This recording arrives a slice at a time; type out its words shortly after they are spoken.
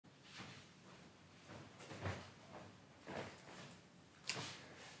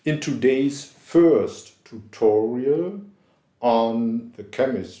In today's first tutorial on the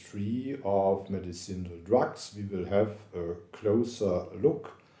chemistry of medicinal drugs, we will have a closer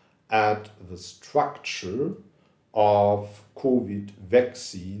look at the structure of COVID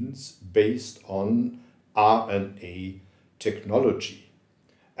vaccines based on RNA technology.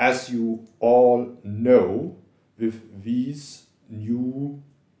 As you all know, with these new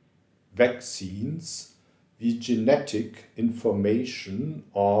vaccines, the genetic information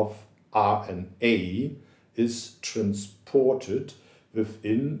of RNA is transported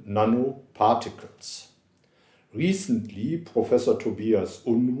within nanoparticles. Recently, Professor Tobias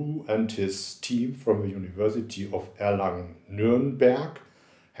Unruh and his team from the University of Erlangen-Nuremberg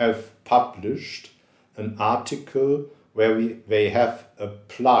have published an article where they have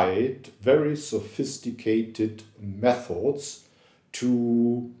applied very sophisticated methods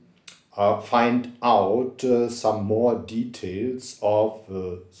to find out some more details of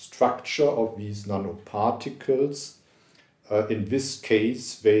the structure of these nanoparticles. In this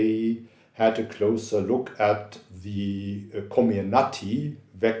case, they had a closer look at the Comirnaty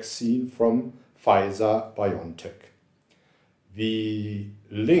vaccine from Pfizer-BioNTech. The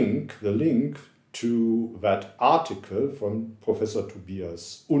link to that article from Professor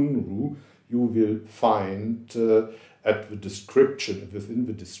Tobias Unruh you will find at the description, within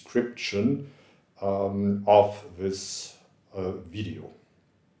the description of this video.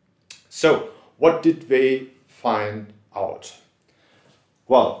 So, what did they find out?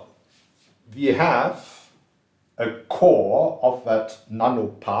 Well, we have a core of that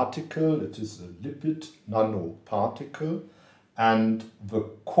nanoparticle. It is a lipid nanoparticle, and the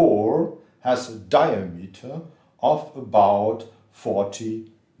core has a diameter of about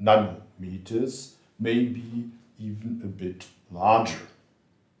 40 nanometers, maybe even a bit larger.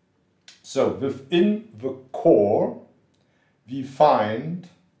 So within the core we find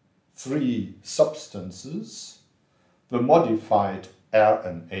three substances: the modified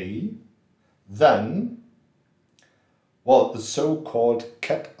RNA, then the so-called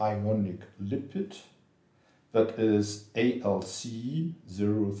cationic lipid, that is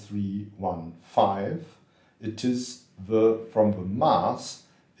ALC0315. It is from the mass,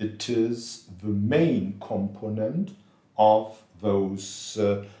 it is the main component of those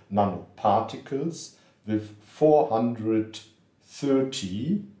nanoparticles with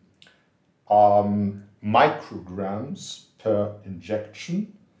 430 micrograms per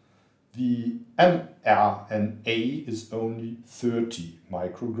injection. The mRNA is only 30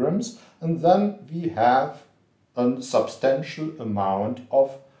 micrograms, and then we have a substantial amount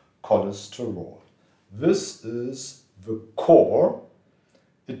of cholesterol. This is the core.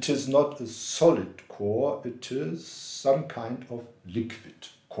 It is not a solid core, it is some kind of liquid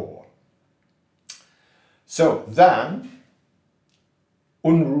core. So then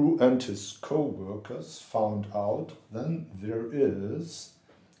Unruh and his co-workers found out then there is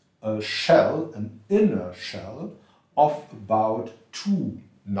a shell, an inner shell of about 2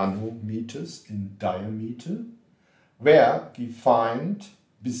 nanometers in diameter, where we find,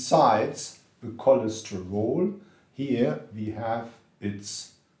 besides the cholesterol, here we have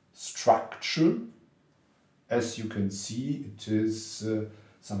its structure. As you can see, it is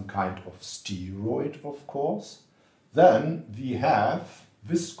some kind of steroid, of course. Then we have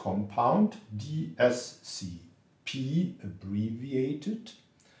this compound, DSCP abbreviated.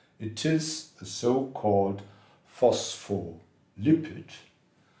 It is a so-called phospholipid.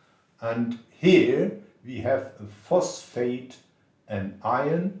 And here we have a phosphate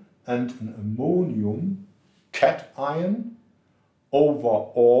anion and an ammonium cation.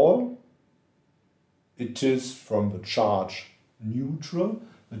 Overall, it is from the charge neutral,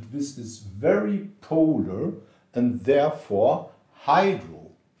 but this is very polar and therefore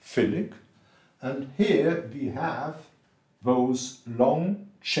hydrophilic. And here we have those long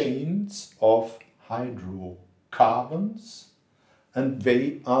chains of hydrocarbons, and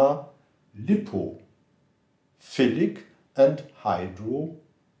they are lipophilic and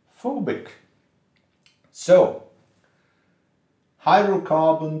hydrophobic. So,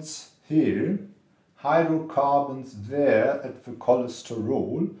 hydrocarbons here, hydrocarbons there at the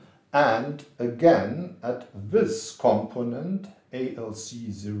cholesterol, and again at this component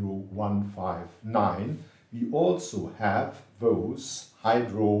ALC0159 we also have those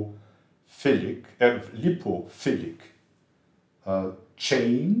lipophilic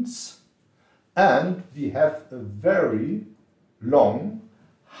chains, and we have a very long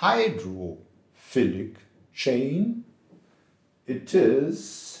hydrophilic chain. It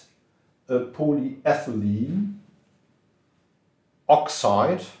is a polyethylene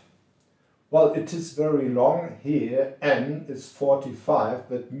oxide Well, it is very long here. N is 45.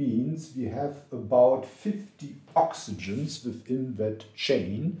 That means we have about 50 oxygens within that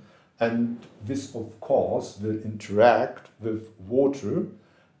chain. And this, of course, will interact with water.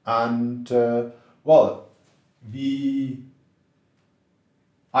 And, well, the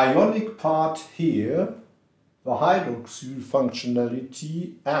ionic part here, the hydroxyl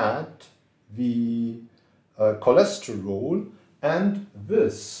functionality at the cholesterol, and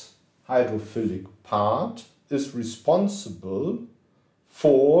this hydrophilic part is responsible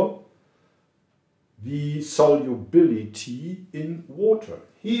for the solubility in water.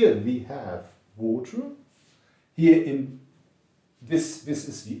 Here we have water. Here in this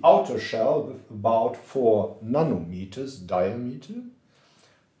is the outer shell with about 4 nanometers diameter.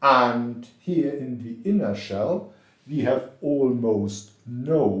 And here in the inner shell we have almost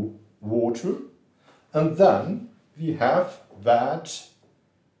no water. And then we have that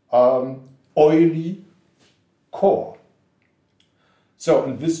oily core. So,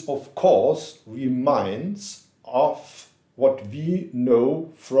 and this of course reminds of what we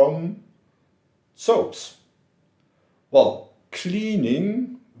know from soaps. Well,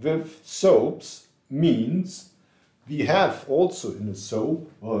 cleaning with soaps means we have also in a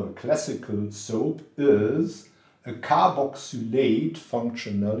soap, or a classical soap is a carboxylate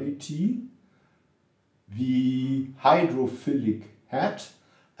functionality, the hydrophilic head,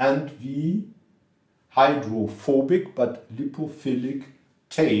 and the hydrophobic but lipophilic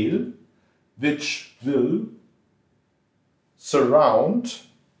tail, which will surround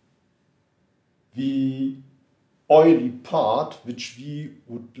the oily part which we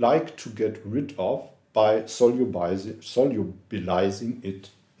would like to get rid of by solubilizing it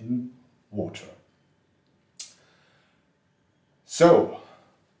in water. So,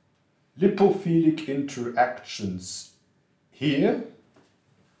 lipophilic interactions here,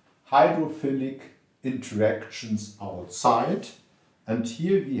 hydrophilic interactions outside, and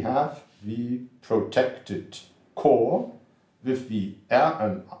here we have the protected core with the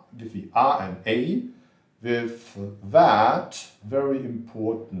RNA, with that very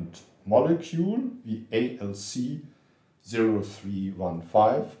important molecule, the ALC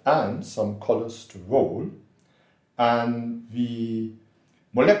 0315, and some cholesterol, and the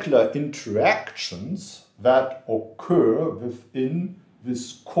molecular interactions that occur within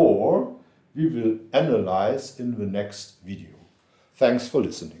this core we will analyze in the next video. Thanks for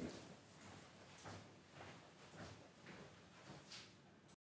listening.